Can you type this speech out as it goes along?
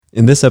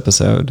In this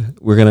episode,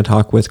 we're going to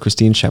talk with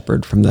Christine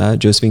Shepard from the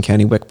Josephine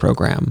County WIC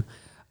program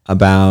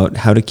about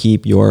how to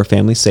keep your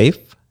family safe,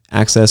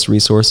 access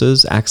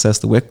resources, access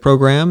the WIC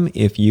program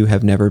if you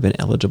have never been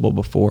eligible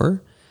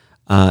before,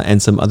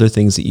 and some other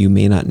things that you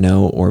may not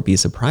know or be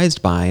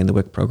surprised by in the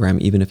WIC program,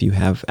 even if you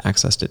have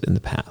accessed it in the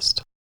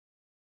past.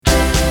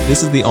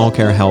 This is the All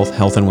Care Health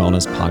and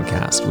Wellness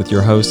podcast with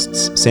your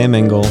hosts, Sam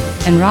Engel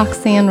and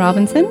Roxanne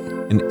Robinson.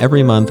 And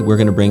every month, we're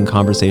going to bring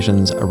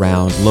conversations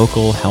around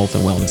local health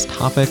and wellness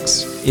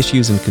topics,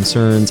 issues and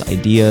concerns,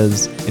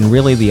 ideas, and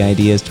really the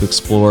idea is to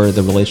explore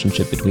the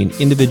relationship between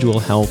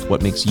individual health,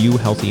 what makes you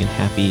healthy and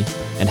happy,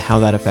 and how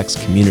that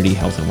affects community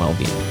health and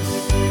well-being.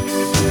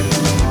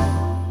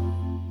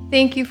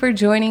 Thank you for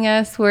joining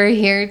us. We're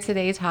here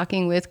today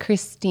talking with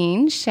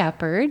Christine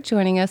Shepard,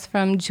 joining us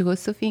from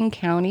Josephine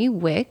County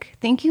WIC.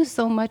 Thank you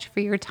so much for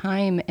your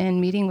time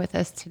and meeting with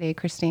us today,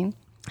 Christine.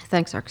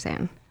 Thanks,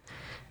 Roxanne.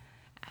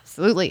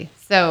 Absolutely.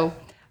 So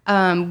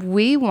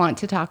we want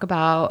to talk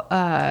about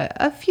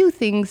a few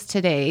things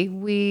today.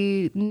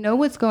 We know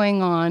what's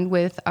going on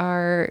with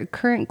our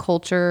current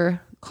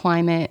culture,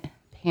 climate,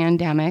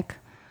 pandemic,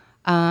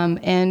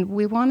 and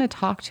we want to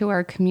talk to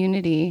our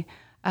community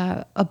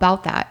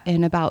about that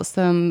and about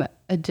some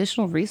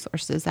additional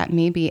resources that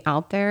may be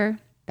out there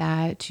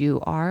that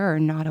you are or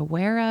not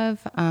aware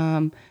of.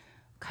 Kind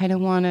of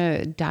want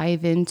to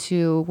dive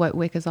into what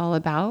WIC is all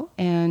about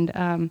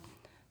and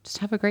just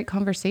have a great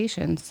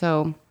conversation.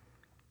 So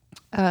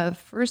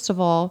first of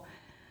all,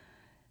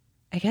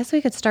 I guess we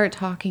could start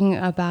talking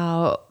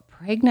about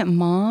pregnant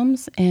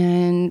moms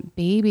and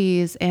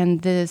babies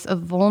and this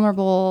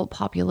vulnerable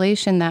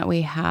population that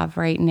we have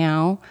right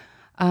now.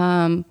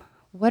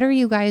 What are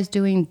you guys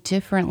doing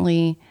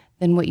differently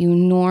than what you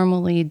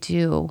normally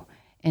do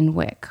in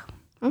WIC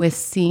with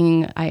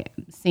seeing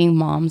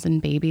moms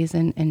and babies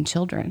and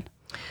children?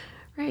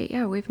 Right,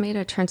 yeah, we've made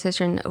a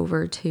transition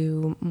over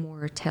to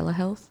more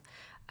telehealth.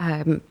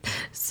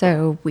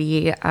 So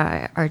we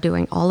are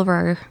doing all of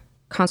our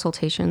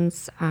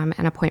consultations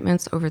and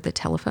appointments over the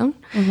telephone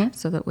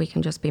so that we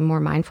can just be more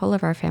mindful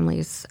of our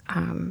families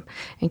and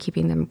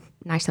keeping them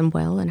nice and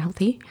well and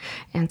healthy.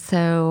 And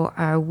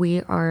so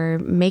we are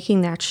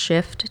making that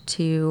shift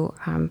to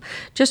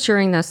just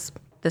during this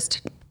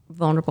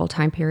vulnerable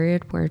time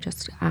period, we're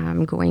just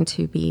going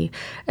to be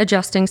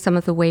adjusting some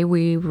of the way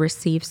we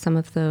receive some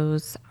of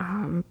those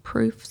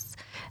proofs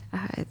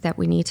that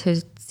we need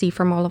to see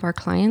from all of our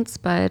clients.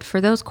 But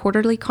for those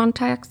quarterly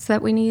contacts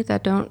that we need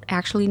that don't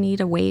actually need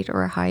a weight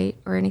or a height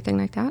or anything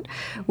like that,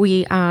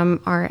 we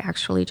are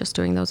actually just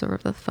doing those over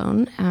the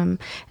phone and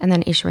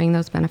then issuing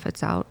those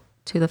benefits out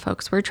to the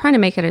folks. We're trying to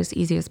make it as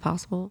easy as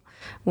possible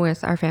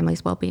with our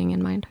family's well-being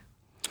in mind.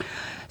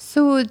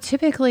 So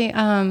typically,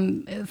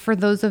 for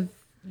those of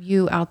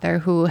you out there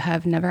who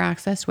have never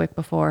accessed WIC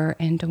before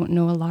and don't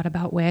know a lot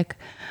about WIC,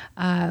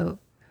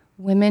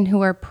 women who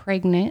are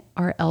pregnant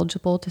are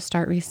eligible to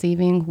start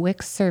receiving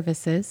WIC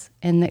services,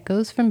 and that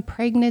goes from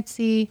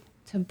pregnancy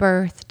to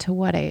birth to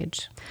what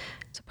age?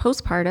 So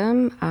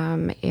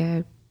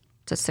postpartum,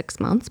 to 6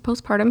 months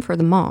postpartum for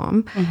the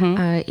mom.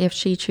 If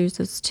she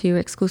chooses to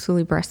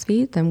exclusively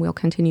breastfeed, then we'll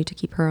continue to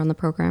keep her on the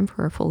program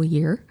for a full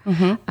year.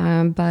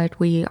 But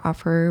we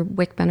offer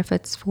WIC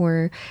benefits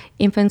for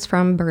infants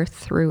from birth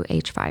through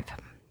age 5.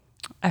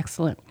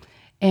 Excellent.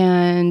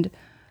 And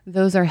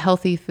those are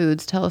healthy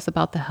foods. Tell us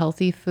about the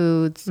healthy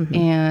foods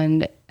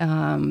and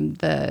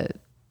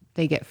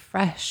they get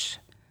fresh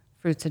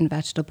fruits and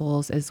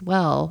vegetables as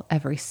well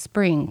every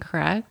spring,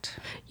 correct?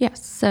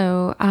 Yes.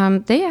 So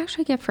they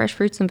actually get fresh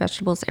fruits and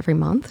vegetables every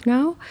month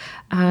now.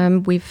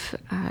 We've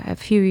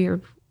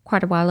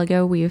quite a while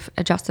ago, we've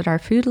adjusted our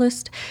food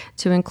list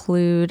to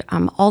include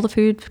all the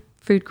food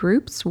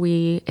groups.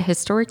 We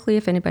historically,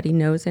 if anybody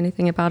knows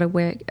anything about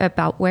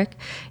WIC,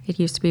 it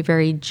used to be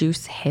very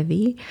juice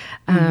heavy.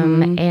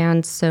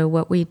 And so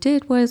what we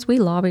did was we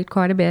lobbied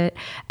quite a bit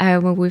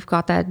when we've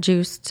got that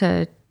juice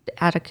to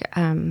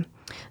add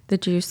the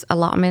juice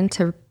allotment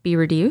to be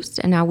reduced,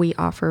 and now we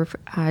offer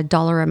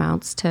dollar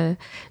amounts to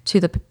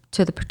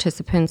the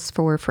participants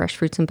for fresh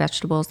fruits and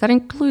vegetables. That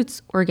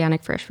includes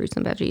organic fresh fruits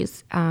and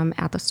veggies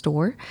at the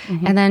store.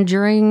 And then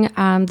during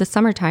the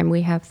summertime,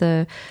 we have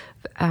the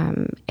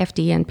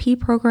FDNP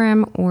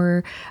program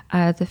or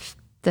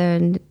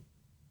the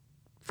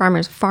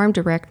Farm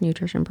Direct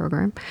Nutrition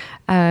Program,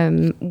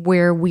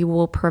 where we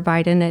will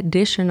provide an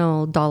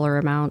additional dollar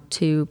amount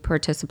to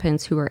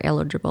participants who are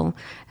eligible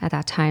at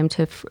that time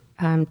to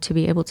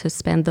be able to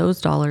spend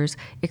those dollars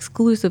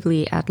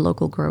exclusively at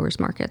local growers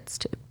markets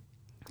to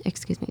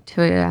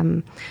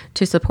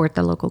support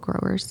the local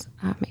growers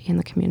in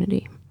the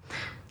community.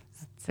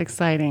 It's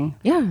exciting.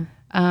 Yeah.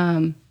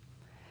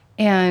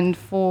 And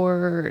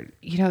for,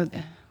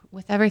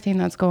 with everything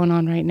that's going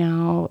on right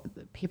now,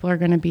 people are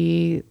going to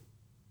be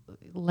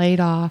laid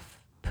off,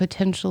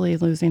 potentially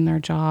losing their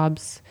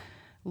jobs,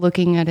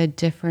 looking at a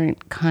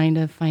different kind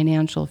of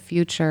financial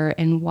future.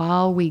 And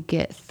while we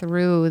get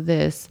through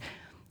this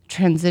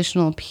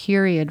transitional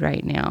period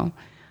right now,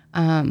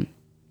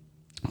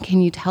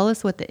 Can you tell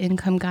us what the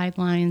income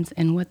guidelines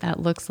and what that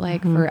looks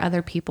like for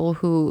other people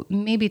who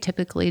maybe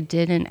typically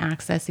didn't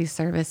access these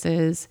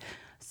services,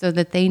 so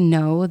that they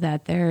know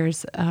that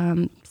there's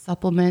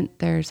supplement,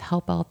 there's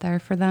help out there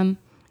for them?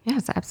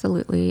 Yes,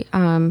 absolutely.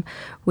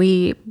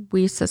 We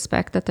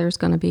suspect that there's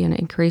going to be an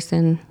increase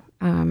in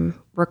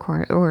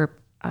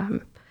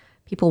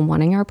people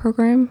wanting our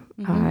program,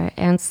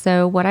 and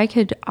so what I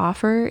could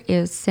offer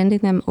is sending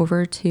them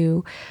over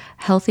to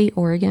Healthy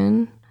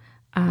Oregon.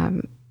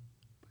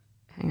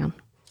 Hang on.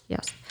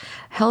 Yes,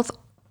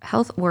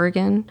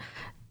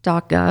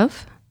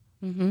 healthoregon.gov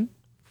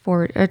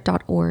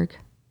 .org.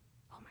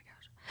 Oh my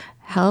gosh,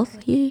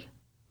 healthy.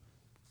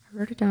 I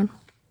wrote it down.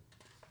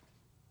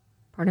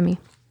 Pardon me.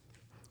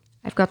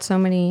 I've got so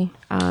many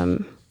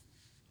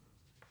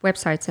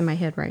websites in my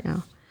head right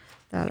now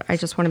that I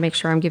just want to make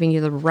sure I'm giving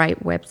you the right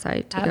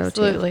website to go to.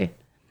 Absolutely. I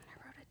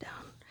wrote it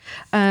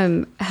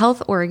down.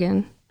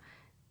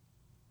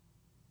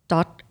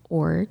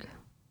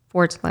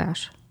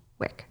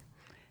 healthoregon.org/WIC.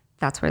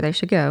 That's where they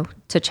should go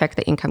to check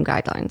the income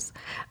guidelines,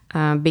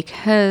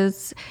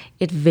 because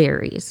it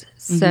varies.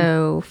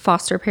 So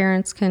foster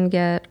parents can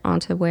get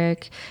onto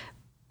WIC.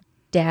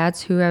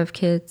 Dads who have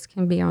kids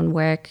can be on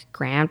WIC.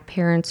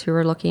 Grandparents who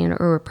are looking,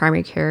 or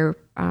primary care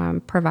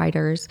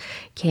providers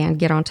can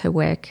get onto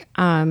WIC.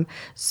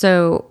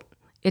 So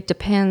it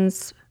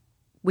depends.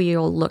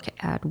 We'll look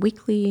at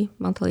weekly,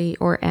 monthly,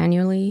 or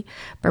annually.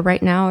 But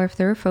right now, if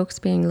there are folks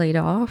being laid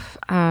off,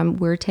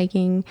 we're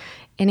taking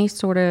any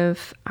sort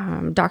of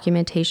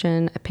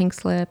documentation, a pink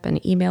slip,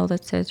 an email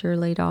that says you're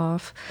laid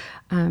off,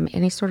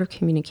 any sort of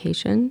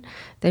communication.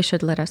 They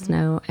should let us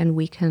know, and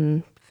we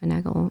can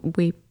finagle.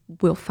 We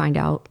will find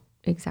out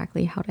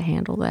exactly how to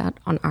handle that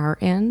on our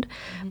end.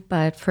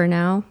 But for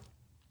now,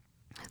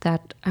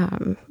 that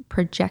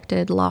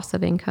projected loss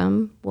of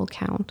income will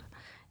count,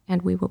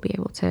 and we will be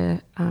able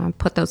to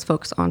put those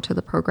folks onto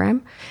the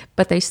program.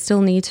 But they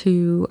still need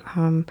to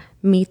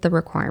meet the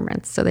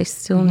requirements. So they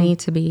still need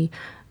to be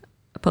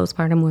a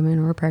postpartum woman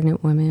or a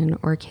pregnant woman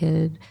or a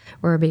kid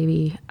or a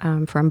baby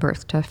from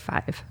birth to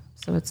 5.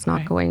 So it's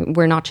not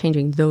we're not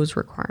changing those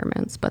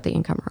requirements, but the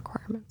income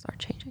requirements are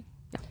changing.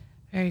 Yeah.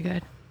 Very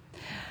good.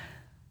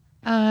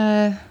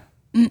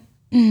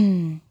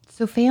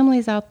 So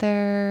families out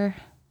there,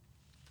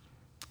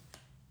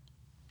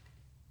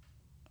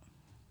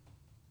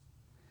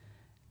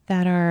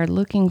 that are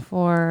looking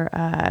for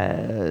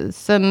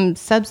some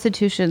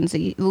substitutions.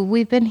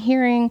 We've been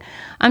hearing,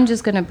 I'm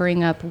just going to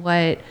bring up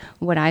what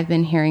I've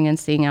been hearing and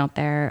seeing out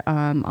there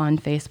on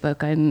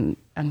Facebook.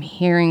 I'm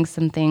hearing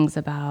some things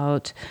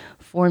about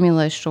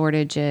formula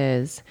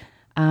shortages.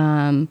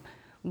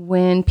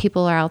 When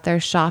people are out there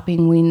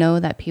shopping, we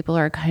know that people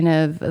are kind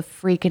of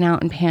freaking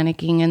out and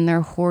panicking, and they're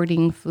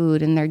hoarding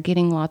food and they're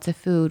getting lots of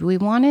food. We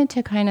wanted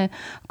to kind of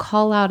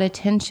call out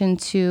attention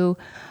to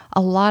a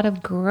lot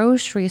of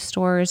grocery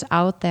stores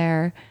out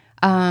there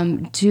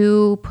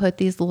do put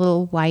these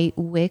little white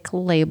WIC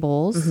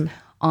labels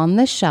on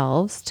the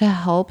shelves to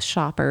help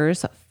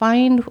shoppers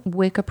find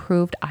WIC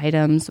approved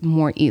items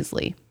more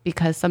easily,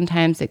 because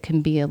sometimes it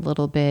can be a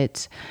little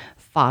bit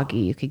foggy.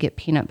 You could get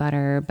peanut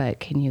butter, but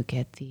can you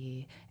get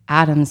the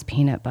Adams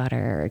peanut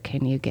butter?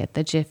 Can you get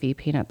the Jiffy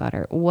peanut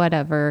butter?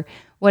 Whatever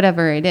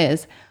it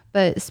is.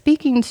 But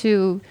speaking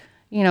to,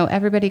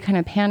 everybody kind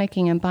of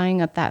panicking and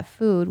buying up that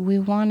food, we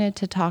wanted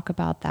to talk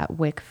about that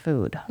WIC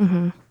food.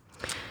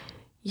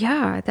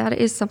 Yeah, that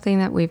is something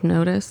that we've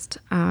noticed.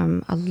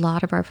 A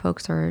lot of our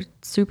folks are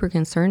super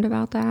concerned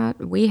about that.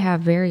 We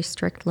have very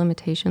strict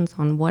limitations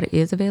on what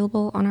is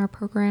available on our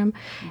program.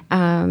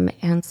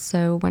 And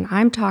so when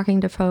I'm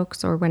talking to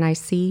folks, or when I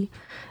see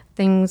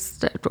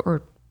things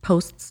or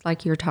posts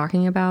like you're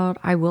talking about,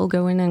 I will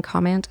go in and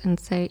comment and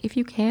say, if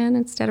you can,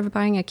 instead of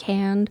buying a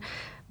canned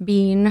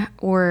bean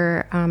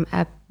or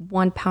a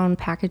 1 pound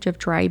package of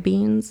dry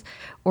beans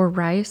or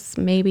rice,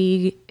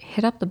 maybe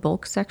hit up the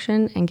bulk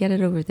section and get it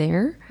over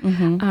there,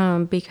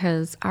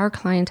 because our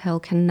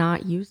clientele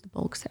cannot use the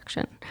bulk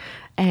section.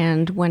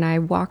 And when I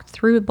walked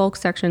through the bulk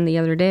section the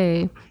other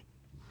day,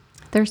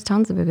 there's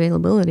tons of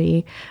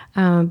availability,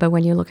 but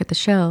when you look at the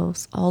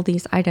shelves, all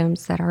these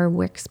items that are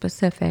WIC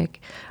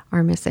specific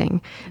are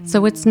missing.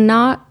 So it's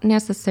not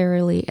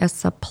necessarily a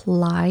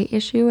supply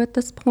issue at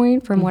this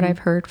point, from what I've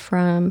heard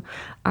from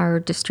our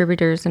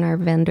distributors and our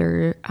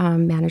vendor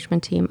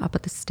management team up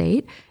at the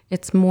state.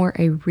 It's more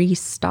a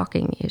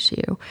restocking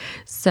issue.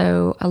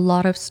 So a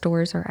lot of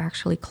stores are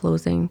actually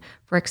closing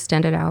for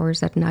extended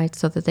hours at night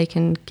so that they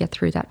can get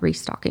through that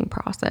restocking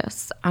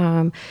process.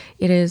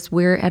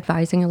 We're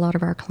advising a lot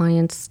of our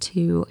clients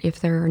to, if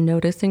they're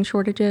noticing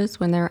shortages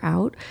when they're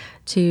out,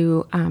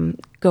 to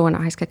go and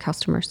ask a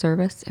customer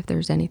service if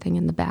there's anything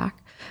in the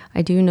back.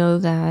 I do know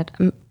that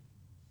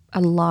a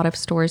lot of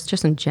stores,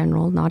 just in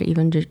general, not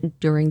even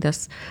during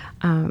this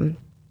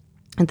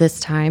this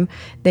time.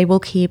 They will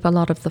keep a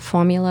lot of the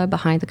formula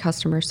behind the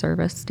customer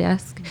service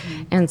desk.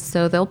 And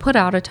so they'll put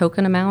out a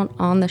token amount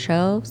on the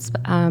shelves,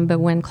 but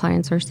when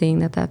clients are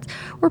seeing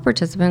or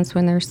participants,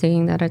 when they're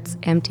seeing that it's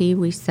empty,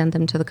 we send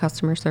them to the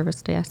customer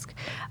service desk.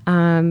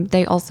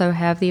 They also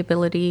have the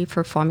ability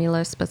for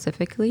formula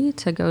specifically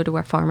to go to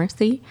a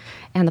pharmacy,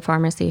 and the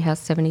pharmacy has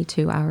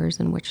 72 hours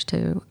in which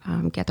to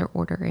get their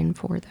order in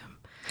for them.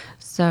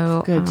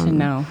 So Good to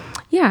know.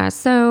 Yeah,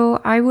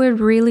 so I would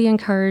really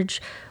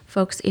encourage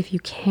folks, if you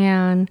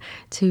can,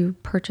 to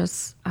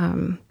purchase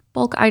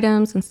bulk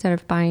items instead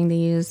of buying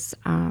these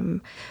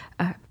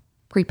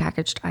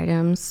prepackaged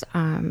items,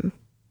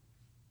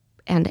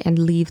 and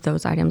leave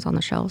those items on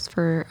the shelves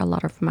for a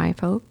lot of my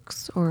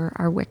folks or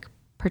our WIC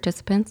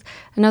participants.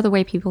 Another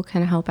way people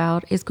can help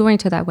out is going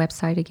to that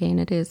website again.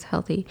 It is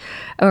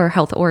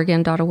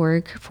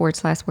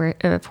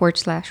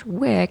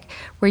healthoregon.org/WIC,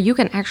 where you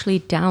can actually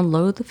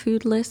download the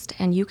food list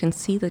and you can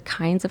see the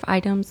kinds of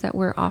items that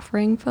we're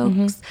offering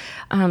folks,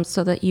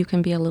 so that you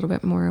can be a little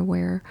bit more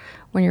aware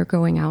when you're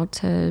going out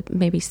to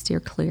maybe steer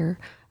clear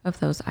of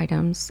those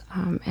items,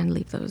 and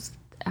leave those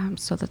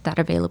so that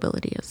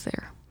availability is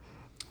there.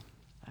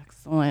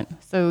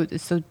 Excellent. So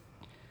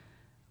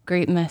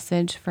great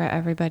message for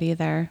everybody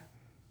there.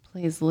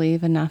 Please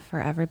leave enough for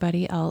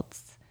everybody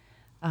else.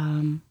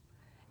 And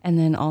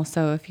then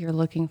also, if you're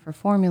looking for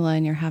formula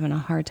and you're having a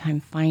hard time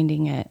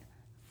finding it,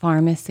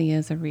 pharmacy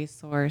is a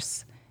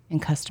resource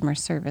and customer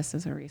service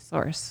is a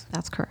resource.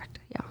 That's correct.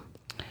 Yeah.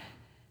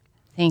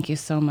 Thank you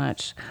so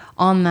much.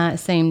 On that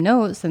same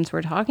note, since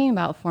we're talking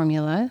about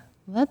formula,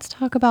 let's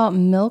talk about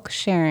milk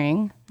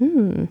sharing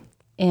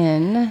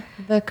in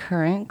the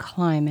current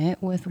climate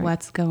with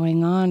what's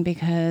going on,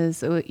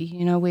 because,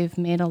 we've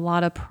made a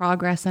lot of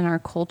progress in our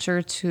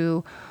culture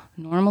to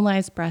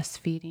normalize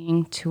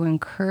breastfeeding, to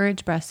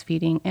encourage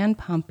breastfeeding and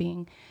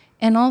pumping,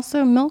 and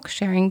also milk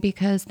sharing,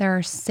 because there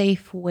are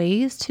safe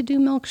ways to do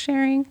milk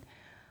sharing.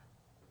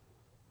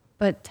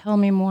 But tell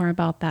me more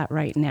about that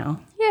right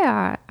now.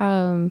 Yeah.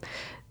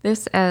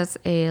 This, as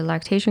a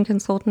lactation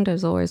consultant,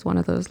 is always one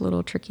of those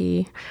little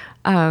tricky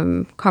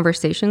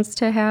conversations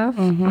to have,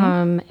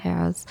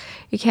 as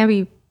it can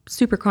be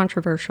super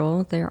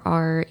controversial. There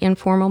are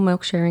informal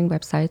milk sharing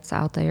websites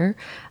out there,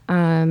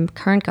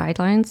 current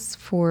guidelines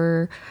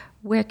for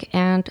WIC,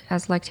 and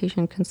as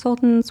lactation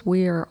consultants,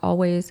 we are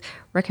always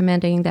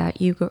recommending that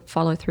you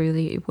follow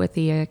through with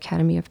the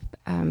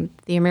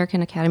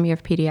American Academy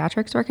of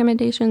Pediatrics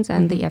recommendations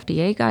and the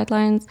FDA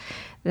guidelines,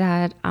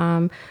 that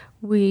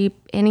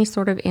any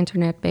sort of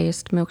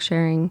internet-based milk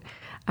sharing,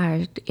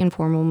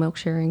 informal milk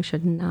sharing,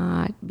 should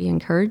not be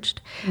encouraged.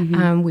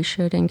 We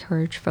should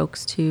encourage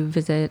folks to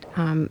visit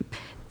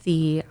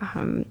the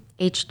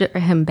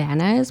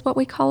HIMBANA is what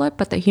we call it,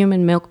 but the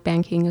Human Milk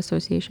Banking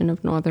Association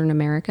of Northern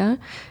America.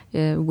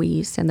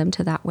 We send them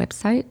to that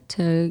website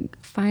to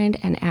find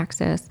and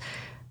access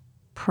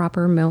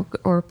proper milk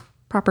or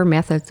proper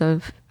methods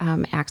of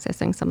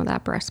accessing some of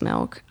that breast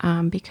milk,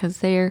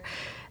 because they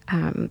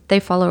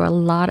follow a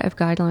lot of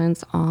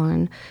guidelines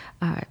on,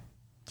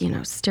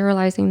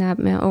 sterilizing that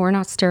milk, or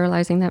not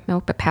sterilizing that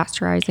milk, but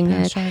pasteurizing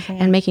it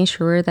and making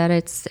sure that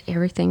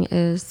everything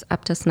is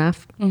up to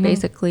snuff.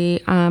 Basically,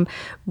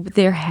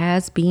 there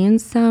has been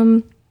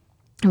some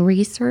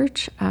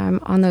research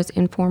on those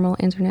informal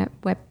internet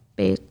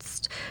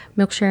web-based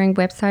milk sharing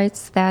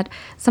websites that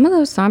some of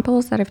those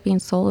samples that have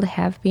been sold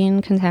have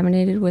been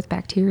contaminated with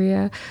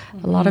bacteria.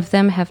 A lot of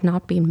them have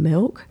not been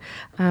milk.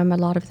 A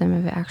lot of them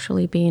have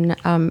actually been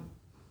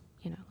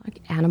like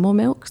animal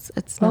milks.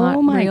 It's not real.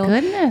 Oh my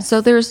goodness.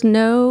 So there's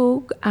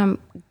no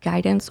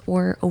guidance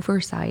or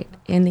oversight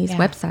in these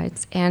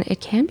websites, and it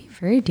can be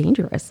very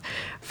dangerous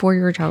for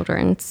your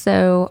children.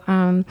 So,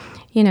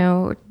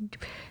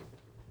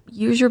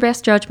 use your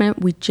best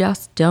judgment. We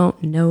just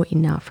don't know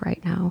enough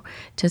right now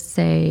to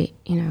say,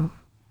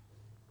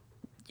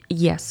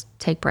 yes,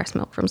 take breast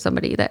milk from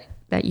somebody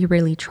that you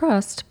really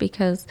trust,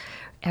 because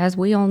as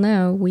we all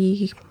know,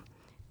 we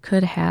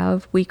could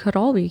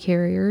all be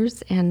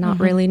carriers and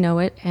not really know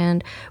it,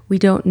 and we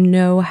don't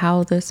know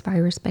how this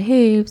virus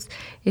behaves,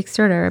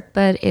 etc.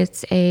 But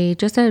it's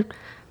just a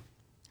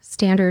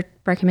standard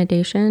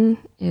recommendation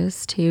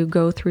is to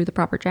go through the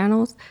proper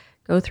channels,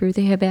 go through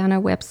the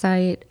HIMBANA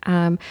website.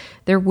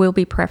 There will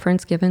be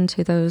preference given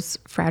to those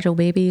fragile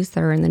babies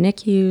that are in the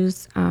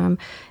NICUs.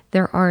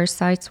 There are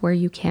sites where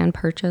you can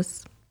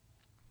purchase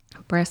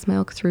breast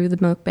milk through the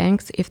milk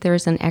banks if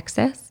there's an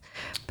excess.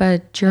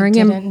 But I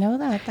didn't know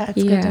that.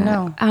 That's good to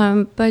know.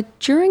 But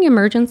during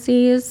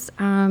emergencies,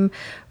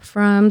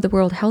 from the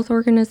World Health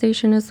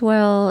Organization as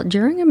well,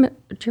 during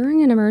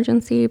an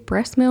emergency,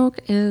 breast milk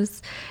and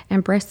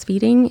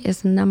breastfeeding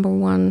is the number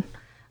one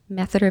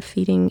method of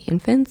feeding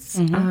infants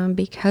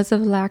because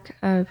of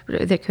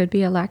there could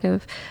be a lack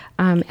of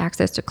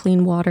access to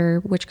clean water,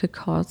 which could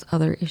cause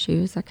other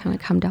issues that kind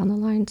of come down the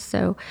line.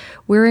 So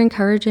we're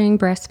encouraging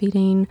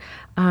breastfeeding.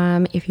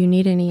 If you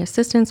need any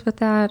assistance with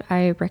that,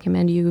 I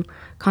recommend you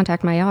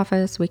contact my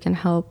office. We can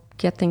help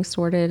get things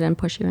sorted and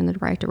push you in the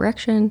right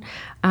direction.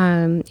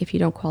 If you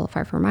don't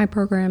qualify for my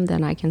program,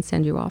 then I can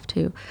send you off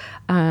to.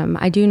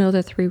 I do know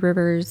that Three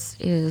Rivers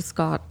is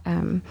got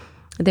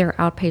their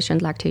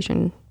outpatient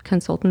lactation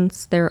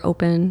consultants. They're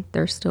open.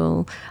 They're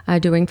still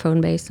doing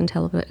phone-based and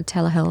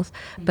telehealth,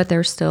 but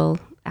they're still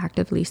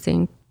actively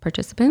seeing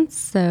participants.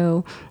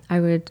 So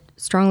I would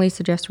strongly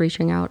suggest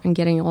reaching out and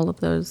getting all of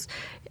those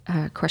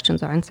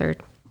questions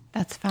answered.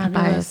 That's By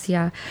fabulous. us,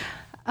 yeah.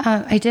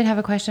 I did have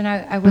a question.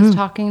 I was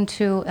talking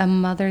to a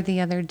mother the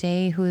other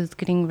day who is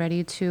getting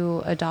ready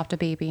to adopt a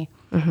baby,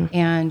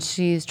 and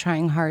she's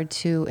trying hard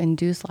to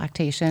induce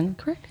lactation.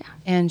 Correct, yeah.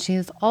 And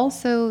she's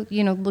also,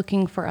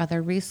 looking for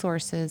other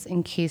resources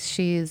in case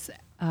she's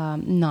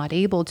not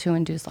able to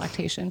induce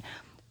lactation.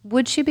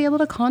 Would she be able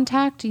to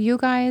contact you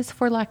guys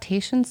for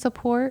lactation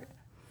support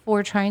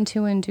for trying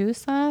to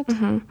induce that?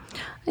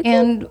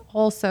 And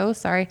also,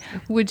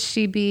 would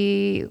she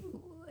be?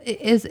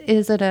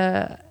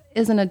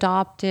 Is an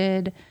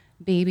adopted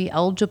baby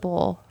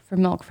eligible for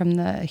milk from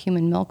the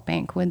Human Milk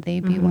Bank? Would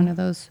they be one of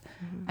those?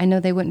 I know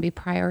they wouldn't be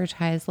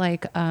prioritized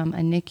like a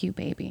NICU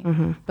baby,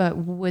 but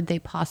would they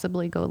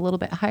possibly go a little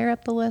bit higher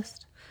up the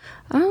list?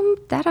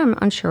 That I'm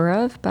unsure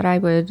of, but I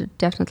would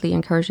definitely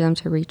encourage them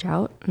to reach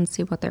out and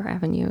see what their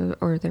avenue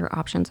or their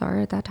options are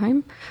at that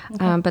time.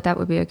 But that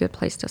would be a good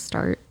place to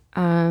start.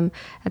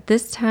 At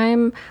this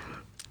time,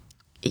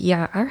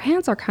 yeah, our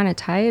hands are kind of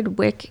tied.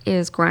 WIC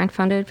is grant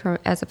funded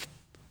as a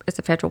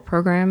federal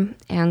program,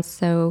 and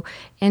so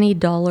any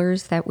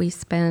dollars that we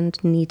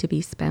spend need to be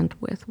spent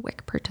with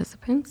WIC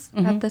participants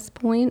at this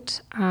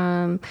point.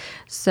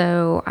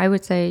 So I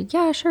would say,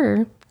 yeah,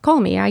 sure,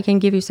 call me. I can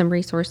give you some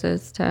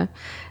resources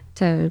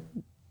to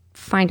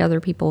find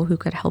other people who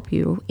could help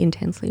you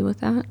intensely with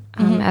that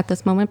at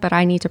this moment. But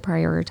I need to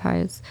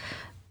prioritize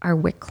our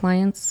WIC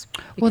clients.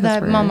 Well,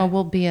 that mama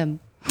will be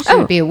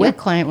be a WIC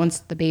client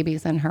once the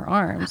baby's in her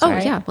arms.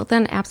 Right? Yeah. Well,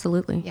 then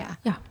absolutely. Yeah.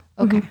 Yeah.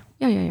 Okay.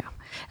 Yeah.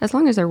 As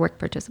long as they're WIC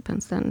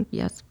participants, then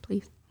yes,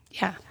 please.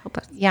 Yeah. Help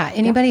us. Yeah.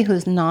 Anybody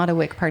who's not a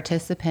WIC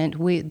participant,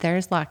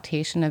 there's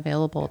lactation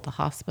available at the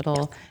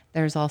hospital.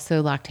 There's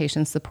also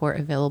lactation support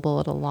available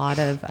at a lot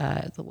of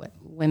the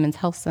Women's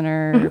Health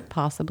Center,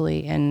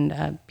 possibly, and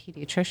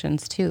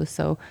pediatricians too.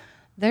 So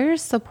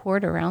there's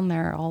support around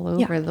there all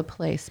over the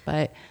place,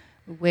 but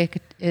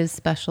WIC is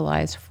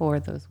specialized for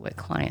those WIC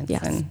clients.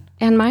 Yes.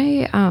 And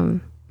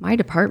my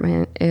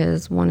department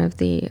is one of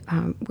the,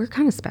 we're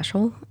kind of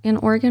special in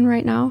Oregon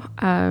right now.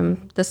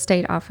 The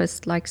state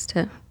office likes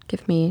to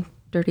give me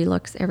dirty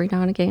looks every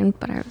now and again,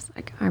 but I was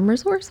like, I'm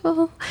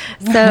resourceful.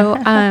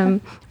 So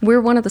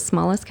we're one of the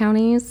smallest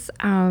counties,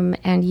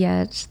 and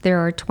yet there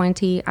are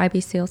 20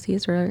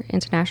 IBCLCs, or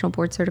International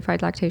Board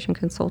Certified Lactation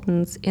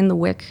Consultants, in the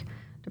WIC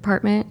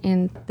department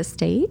in the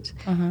state,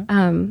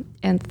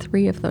 and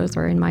 3 of those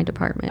are in my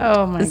department.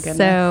 Oh my goodness.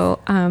 So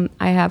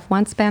I have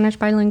one Spanish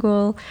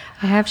bilingual,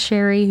 I have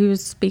Sherry who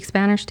speaks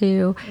Spanish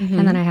too,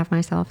 and then I have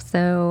myself.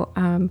 So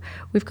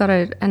we've got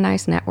a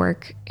nice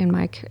network in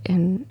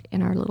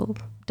our little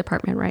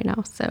department right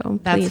now. So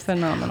that's please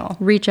phenomenal.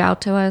 Reach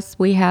out to us.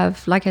 We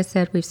have, like I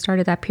said, we've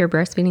started that peer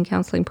breastfeeding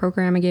counseling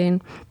program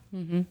again.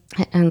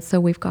 And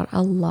so we've got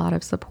a lot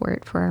of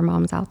support for our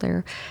moms out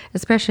there,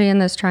 especially in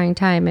this trying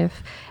time.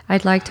 If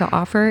I'd like to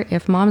offer,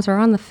 if moms are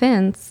on the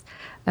fence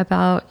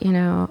about,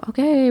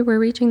 okay, we're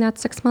reaching that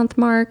 6-month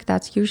mark,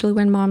 that's usually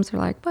when moms are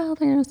like, well,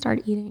 they're going to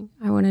start eating.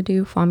 I want to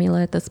do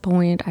formula at this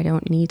point. I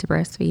don't need to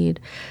breastfeed.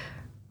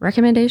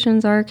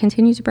 Recommendations are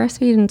continue to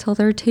breastfeed until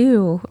they're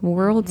 2.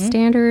 World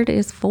standard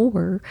is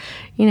 4.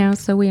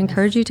 So we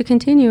encourage you to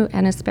continue,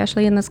 and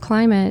especially in this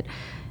climate,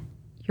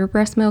 your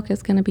breast milk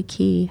is going to be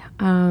key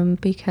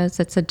because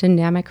it's a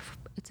dynamic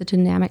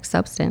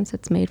substance.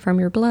 It's made from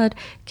your blood,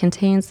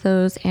 contains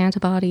those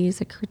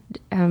antibodies.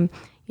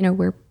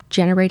 We're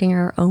generating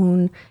our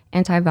own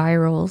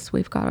antivirals.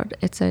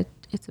 It's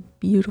a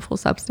beautiful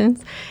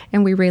substance,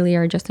 and we really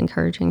are just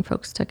encouraging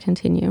folks to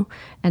continue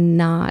and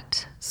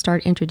not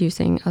start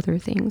introducing other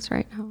things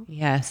right now.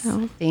 Yes.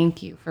 So.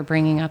 Thank you for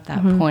bringing up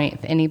that point.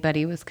 If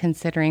anybody was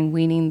considering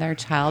weaning their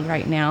child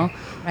right now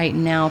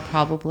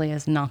probably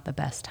is not the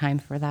best time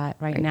for that.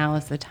 Right now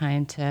is the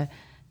time to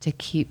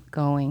keep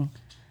going.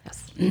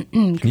 Yes.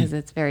 Because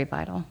it's very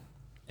vital.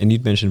 And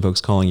you'd mentioned folks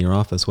calling your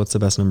office. What's the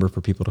best number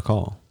for people to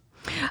call?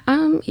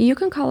 You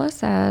can call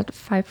us at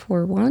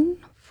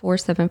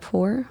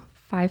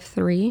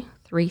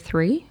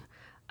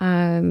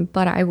 541-474-5333.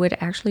 But I would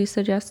actually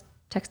suggest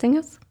texting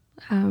us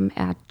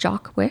at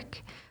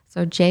JOCWIC,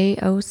 so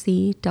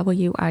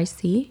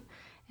JOCWIC,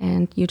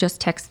 and you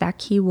just text that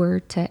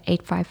keyword to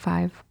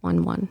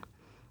 85511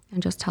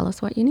 and just tell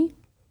us what you need,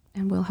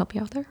 and we'll help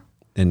you out there.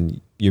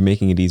 And you're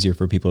making it easier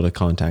for people to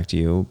contact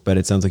you, but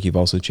it sounds like you've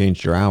also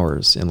changed your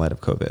hours in light of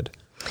COVID.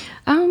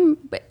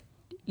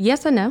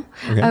 Yes and no.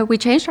 Okay. We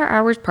changed our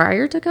hours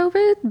prior to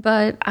COVID,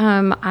 but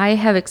I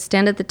have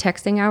extended the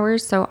texting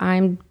hours, so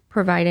I'm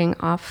providing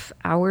off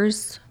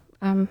hours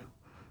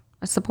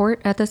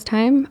support at this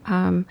time.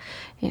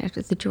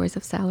 It's the joys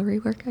of salary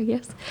work, I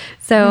guess.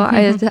 So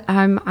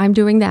I'm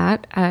doing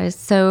that.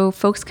 So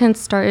folks can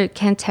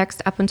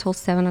text up until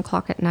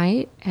 7:00 at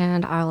night,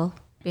 and I'll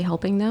be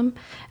helping them.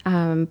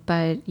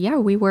 But yeah,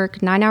 we work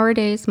 9-hour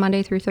days,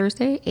 Monday through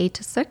Thursday, 8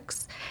 to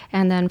 6.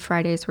 And then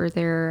Fridays we're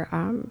there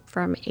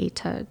from 8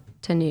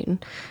 to noon.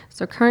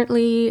 So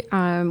currently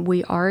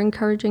we are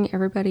encouraging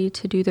everybody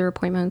to do their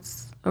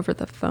appointments over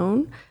the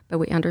phone, but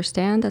we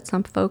understand that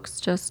some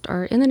folks just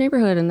are in the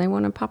neighborhood and they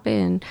want to pop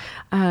in.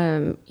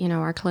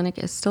 Our clinic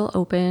is still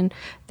open.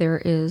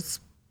 There is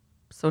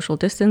social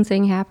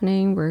distancing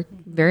happening. We're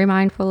very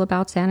mindful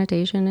about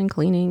sanitation and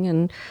cleaning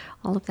and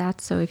all of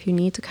that. So if you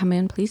need to come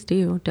in, please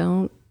do.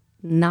 Don't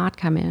not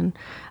come in,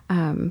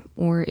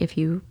 or if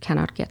you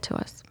cannot get to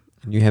us.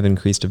 And you have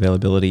increased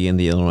availability in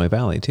the Illinois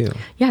Valley too.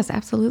 Yes,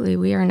 absolutely.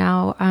 We are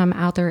now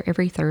out there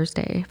every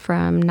Thursday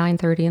from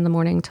 9:30 in the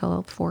morning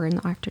till 4 in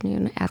the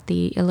afternoon at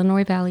the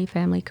Illinois Valley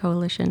Family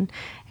Coalition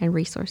and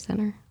Resource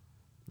Center.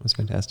 That's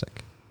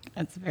fantastic.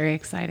 That's very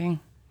exciting.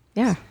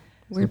 Yeah,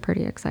 we're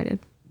pretty excited.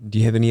 Do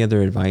you have any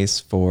other advice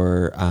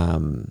for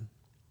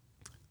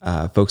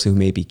folks who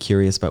may be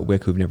curious about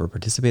WIC who've never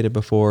participated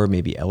before,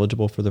 maybe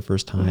eligible for the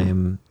first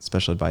time?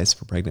 Special advice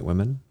for pregnant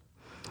women?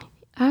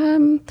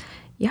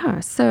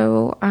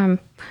 So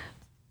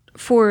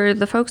for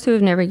the folks who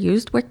have never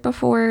used WIC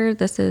before,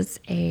 this is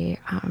a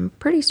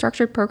pretty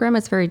structured program.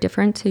 It's very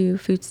different to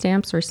food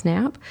stamps or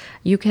SNAP.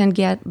 You can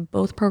get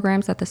both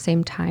programs at the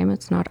same time.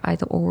 It's not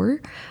either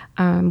or.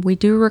 We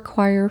do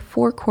require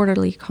 4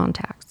 quarterly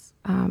contacts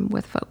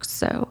with folks.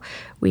 So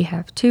we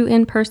have 2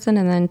 in person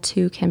and then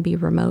 2 can be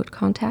remote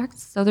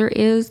contacts. So there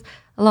is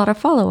a lot of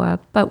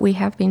follow-up, but we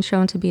have been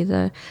shown to be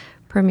the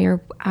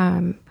premier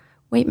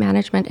weight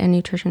management and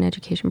nutrition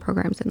education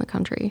programs in the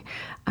country.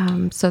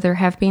 So there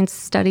have been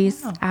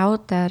studies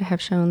out that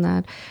have shown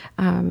that,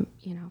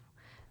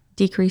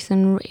 decrease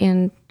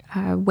in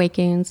weight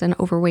gains and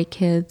overweight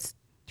kids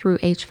through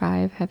age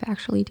 5 have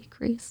actually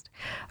decreased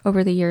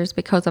over the years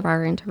because of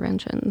our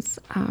interventions.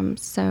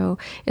 So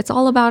it's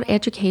all about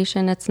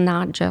education. It's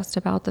not just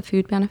about the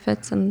food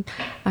benefits, and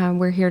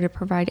we're here to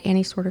provide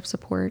any sort of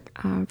support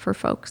for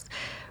folks.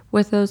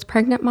 With those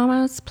pregnant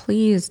mamas,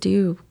 please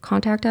do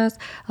contact us.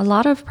 A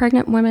lot of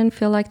pregnant women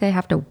feel like they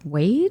have to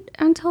wait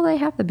until they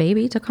have the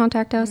baby to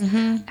contact us.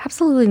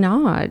 Absolutely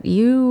not.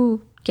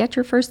 You get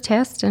your first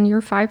test in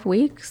your 5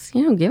 weeks,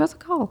 give us a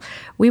call.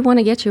 We want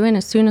to get you in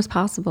as soon as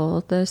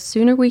possible. The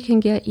sooner we can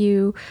get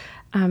you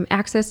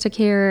access to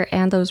care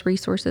and those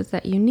resources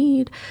that you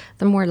need,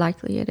 the more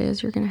likely it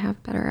is you're going to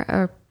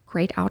have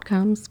great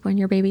outcomes when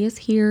your baby is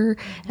here.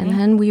 And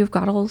then we've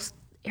got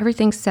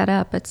everything's set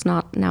up. It's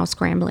not now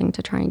scrambling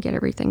to try and get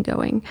everything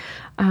going.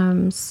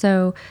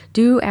 So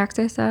do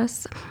access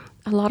us.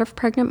 A lot of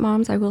pregnant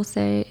moms, I will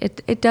say,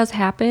 it does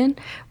happen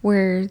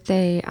where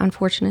they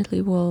unfortunately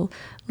will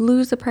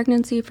lose a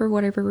pregnancy for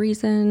whatever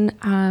reason.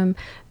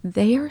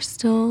 They are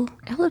still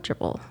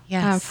eligible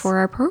for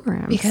our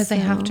program. Because they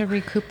have to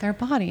recoup their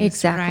bodies.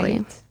 Exactly.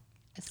 Right?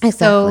 Exactly.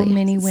 So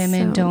many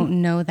women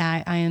don't know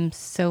that. I am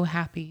so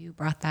happy you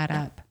brought that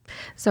up.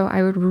 So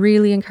I would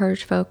really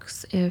encourage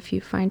folks, if you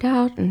find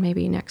out and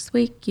maybe next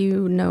week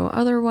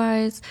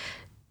otherwise,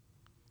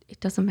 it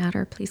doesn't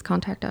matter. Please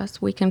contact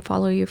us. We can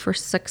follow you for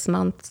 6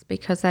 months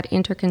because that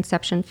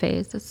interconception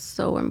phase is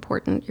so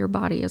important. Your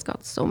body has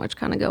got so much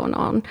kind of going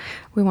on.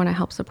 We want to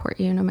help support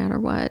you no matter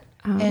what.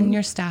 And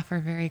your staff are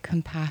very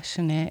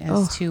compassionate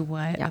as to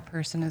what a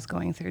person is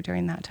going through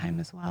during that time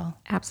as well.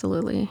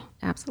 Absolutely.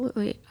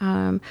 Absolutely.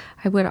 I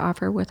would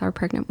offer with our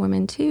pregnant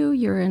women too,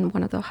 you're in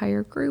one of the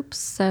higher groups.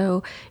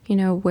 So,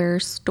 where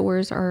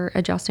stores are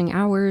adjusting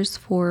hours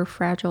for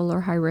fragile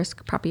or high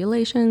risk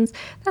populations,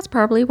 that's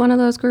probably one of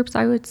those groups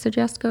I would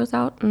suggest goes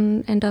out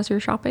and does your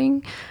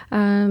shopping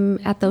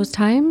at those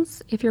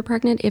times. If you're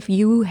pregnant, if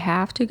you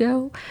have to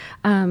go,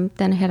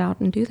 then head out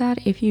and do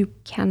that. If you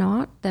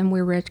cannot, then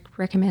we're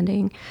recommending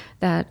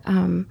that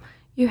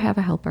you have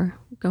a helper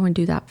go and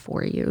do that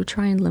for you.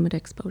 Try and limit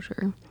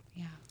exposure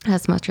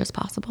as much as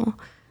possible.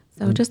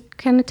 So just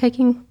kind of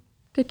taking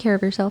good care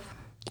of yourself.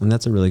 And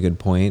that's a really good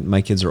point.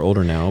 My kids are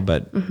older now,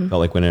 but felt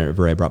like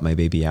whenever I brought my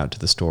baby out to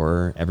the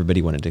store,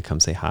 everybody wanted to come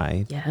say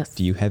hi. Yes.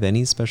 Do you have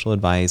any special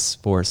advice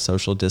for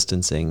social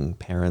distancing,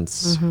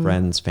 parents,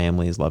 friends,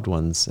 families, loved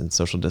ones, and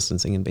social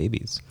distancing and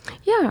babies?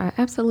 Yeah,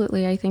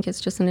 absolutely. I think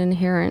it's just an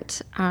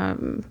inherent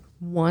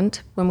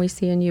want when we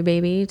see a new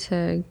baby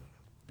to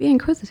be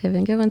inquisitive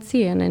and go and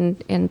see it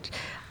and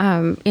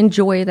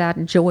enjoy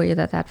that joy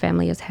that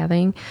family is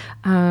having.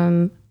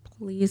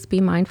 Please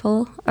be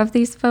mindful of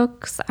these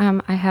folks.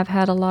 I have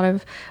had a lot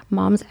of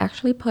moms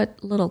actually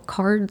put little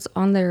cards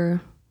on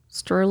their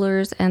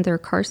strollers and their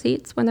car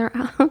seats when they're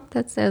out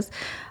that says,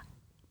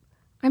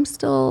 I'm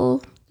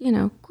still,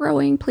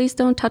 growing, please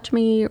don't touch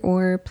me,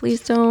 or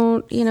please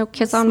don't,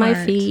 kiss on my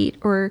feet,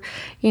 or,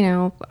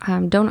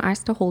 don't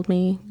ask to hold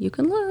me. You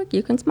can look,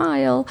 you can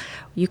smile,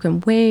 you can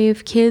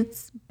wave.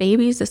 Kids,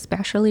 babies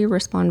especially,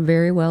 respond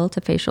very well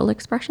to facial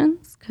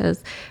expressions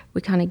because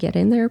we kind of get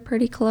in there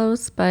pretty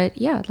close. But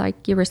yeah,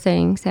 like you were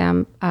saying,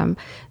 Sam,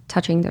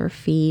 touching their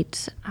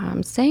feet,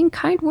 saying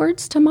kind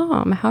words to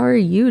mom. How are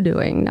you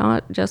doing?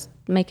 Not just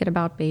make it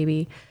about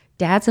baby.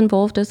 Dad's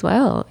involved as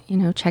well.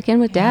 Check in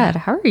with dad.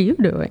 How are you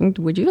doing?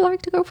 Would you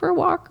like to go for a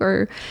walk?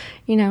 Or,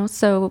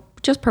 so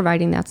just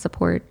providing that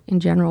support in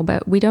general.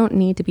 But we don't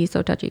need to be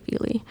so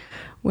touchy-feely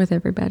with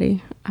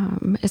everybody,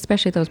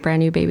 especially those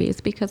brand new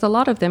babies, because a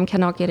lot of them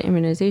cannot get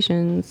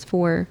immunizations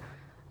for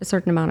a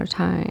certain amount of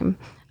time.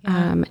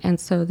 Yeah. And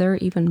so they're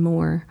even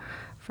more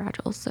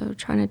fragile. So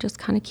trying to just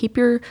kind of keep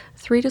your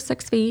 3 to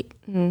 6 feet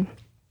and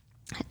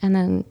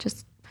then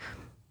just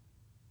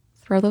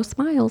throw those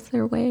smiles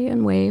their way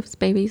and waves.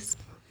 Babies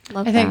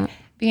love that. I think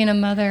being a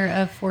mother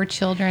of 4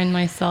 children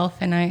myself,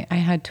 and I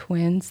had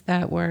twins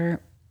that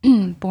were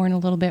born a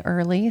little bit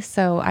early,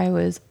 so I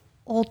was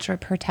ultra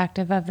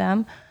protective of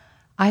them.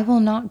 I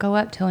will not go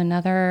up to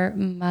another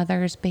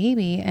mother's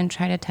baby and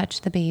try to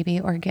touch the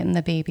baby or get in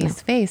the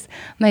baby's face.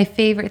 My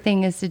favorite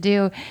thing is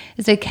to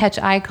catch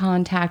eye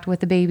contact with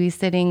the baby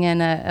sitting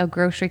in a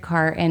grocery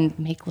cart and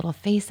make little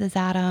faces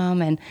at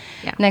them. And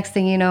next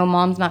thing you know,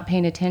 mom's not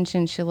paying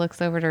attention. She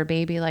looks over at her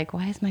baby like,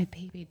 why is my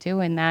baby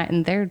doing that?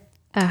 And they're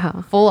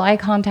full eye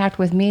contact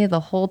with me the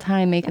whole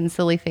time, making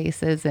silly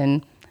faces.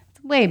 And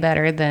it's way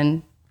better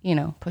than,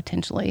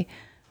 potentially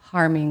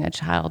harming a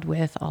child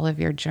with all of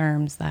your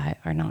germs that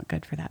are not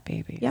good for that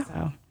baby. Yeah.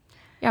 So.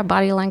 Yeah,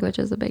 body language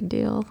is a big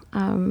deal.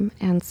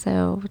 And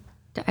so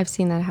I've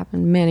seen that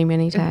happen many,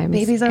 many times.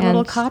 Babies are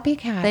little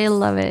copycats. They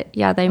love it.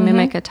 Yeah, they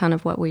mimic a ton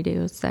of what we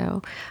do.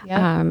 So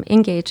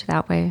engage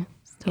that way.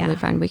 It's totally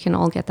fine. We can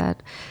all get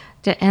that.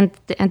 And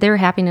their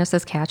happiness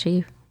is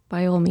catchy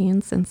by all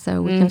means. And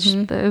so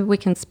we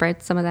can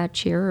spread some of that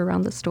cheer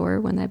around the store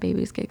when that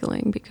baby's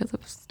giggling because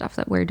of stuff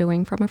that we're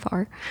doing from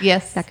afar.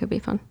 Yes. That could be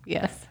fun.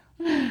 Yes.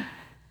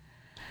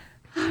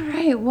 All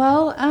right.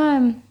 Well,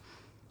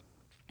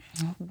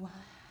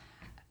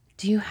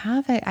 do you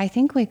have it? I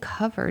think we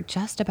covered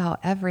just about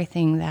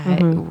everything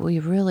that we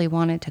really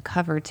wanted to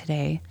cover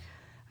today.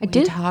 We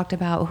talked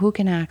about who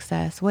can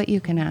access, what you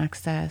can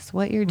access,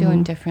 what you're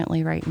doing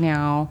differently right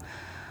now,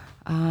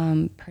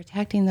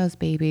 protecting those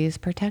babies,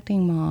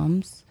 protecting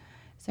moms.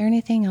 Is there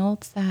anything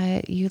else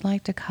that you'd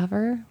like to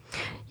cover?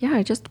 Yeah,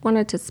 I just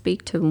wanted to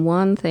speak to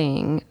one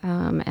thing,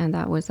 and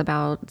that was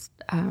about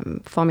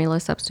formula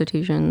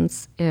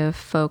substitutions. If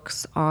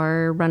folks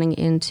are running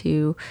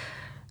into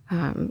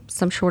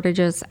some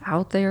shortages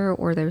out there,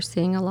 or they're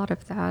seeing a lot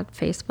of that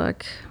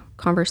Facebook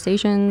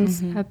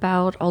conversations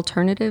about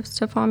alternatives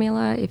to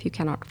formula, if you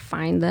cannot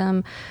find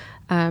them,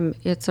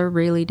 it's a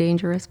really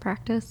dangerous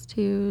practice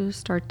to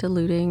start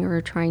diluting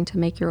or trying to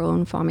make your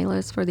own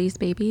formulas for these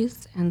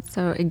babies. And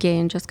so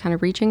again, just kind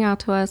of reaching out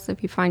to us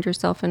if you find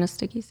yourself in a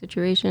sticky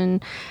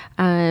situation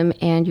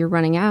and you're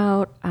running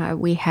out.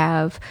 We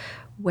have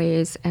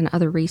ways and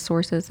other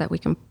resources that we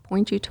can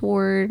point you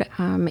toward,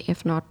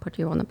 if not put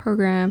you on the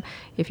program,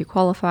 if you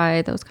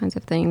qualify, those kinds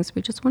of things.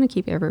 We just want to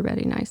keep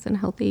everybody nice and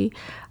healthy.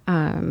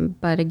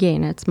 But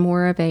again, it's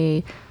more of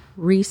a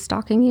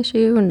restocking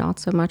issue, not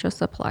so much a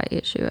supply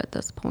issue at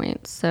this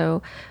point.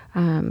 So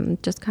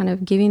just kind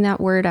of giving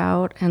that word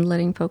out and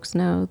letting folks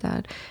know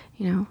that,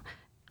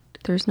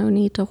 there's no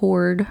need to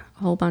hoard a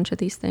whole bunch of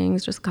these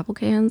things. Just a couple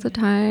cans at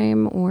a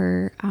time,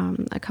 or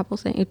a couple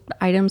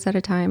items at a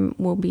time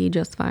will be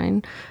just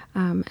fine.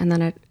 And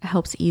then it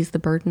helps ease the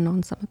burden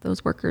on some of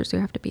those workers who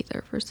have to be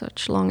there for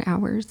such long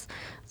hours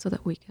so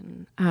that we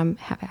can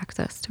have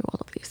access to all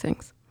of these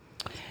things.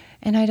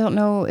 And I don't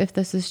know if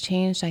this has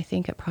changed. I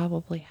think it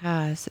probably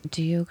has.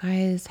 Do you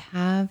guys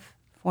have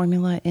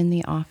formula in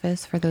the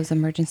office for those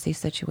emergency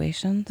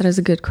situations? That is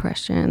a good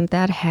question.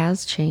 That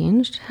has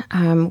changed.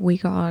 We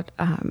got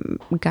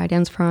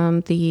guidance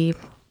from the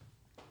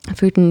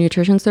Food and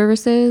Nutrition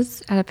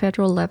Services at a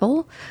federal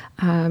level.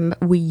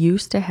 We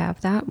used to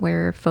have that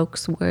where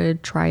folks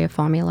would try a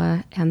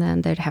formula and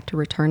then they'd have to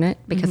return it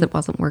because it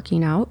wasn't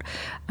working out.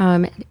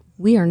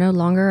 We are no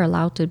longer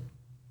allowed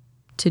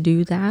to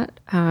do that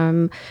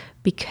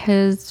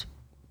because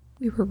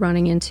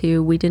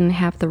we didn't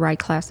have the right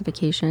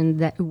classification,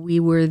 that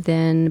we were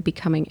then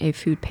becoming a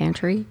food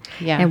pantry,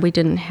 and we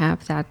didn't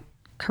have that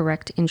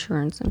correct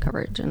insurance and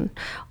coverage and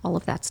all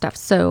of that stuff.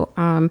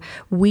 So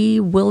we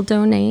will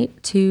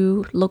donate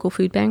to local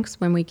food banks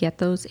when we get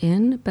those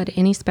in, but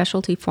any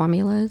specialty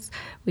formulas,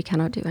 we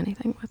cannot do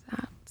anything with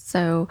that.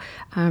 So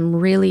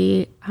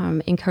really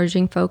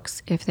encouraging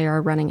folks, if they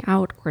are running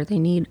out or they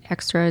need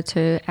extra,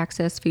 to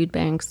access food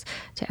banks,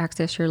 to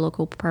access your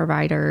local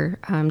provider,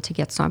 to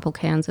get sample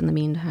cans in the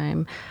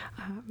meantime.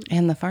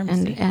 And the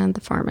pharmacy. And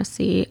the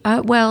pharmacy.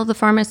 The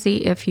pharmacy,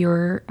 if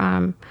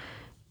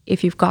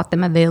you've got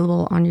them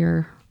available on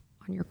your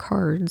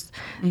cards,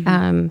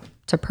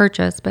 to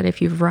purchase, but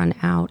if you've run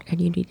out and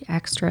you need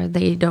extra,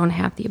 they don't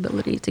have the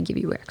ability to give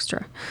you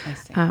extra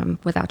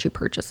without you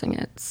purchasing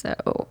it. So,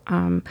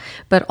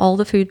 but all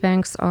the food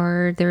banks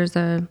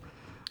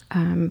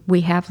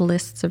we have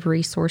lists of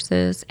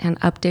resources and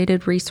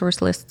updated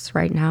resource lists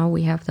right now.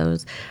 We have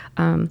those.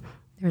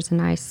 There's a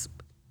nice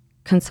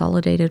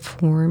consolidated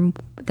form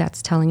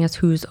that's telling us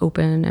who's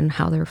open and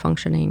how they're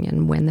functioning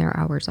and when their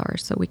hours are,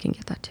 so we can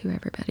get that to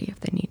everybody if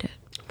they need it.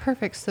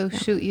 Perfect. So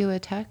shoot you a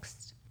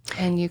text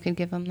and you can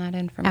give them that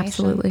information.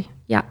 Absolutely.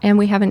 Yeah. And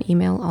we have an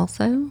email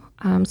also.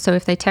 So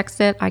if they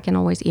text it, I can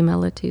always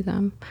email it to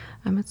them.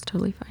 It's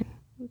totally fine.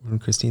 And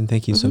Christine,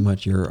 thank you so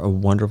much. You're a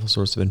wonderful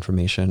source of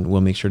information.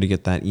 We'll make sure to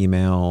get that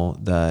email,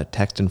 the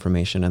text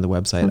information, and the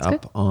website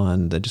up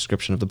on the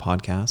description of the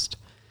podcast.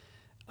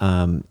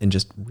 And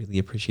just really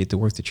appreciate the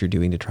work that you're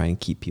doing to try and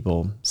keep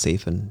people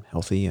safe and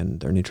healthy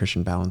and their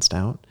nutrition balanced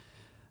out.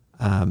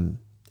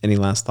 Any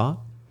last thought?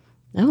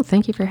 No,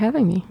 thank you for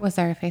having me. Was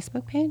there a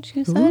Facebook page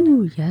you said?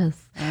 Ooh, yes.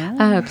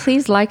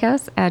 Please like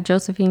us at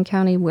Josephine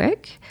County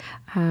WIC.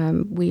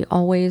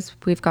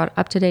 We've got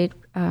up-to-date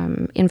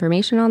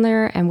information on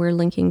there, and we're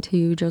linking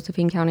to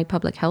Josephine County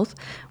Public Health.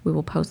 We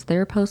will post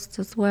their posts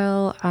as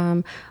well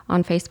on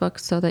Facebook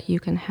so that you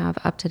can have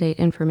up-to-date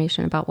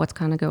information about what's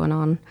kind of going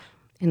on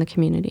in the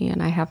community.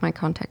 And I have my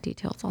contact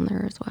details on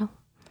there as well.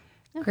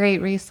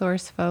 Great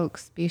resource,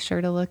 folks. Be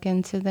sure to look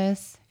into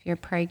this. If you're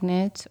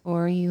pregnant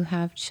or you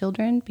have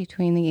children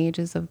between the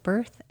ages of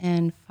birth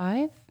and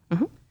 5,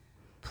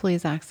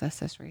 please access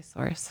this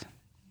resource.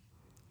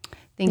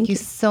 Thank you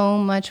so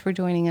much for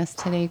joining us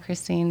today,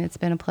 Christine. It's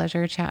been a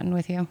pleasure chatting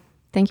with you.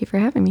 Thank you for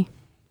having me.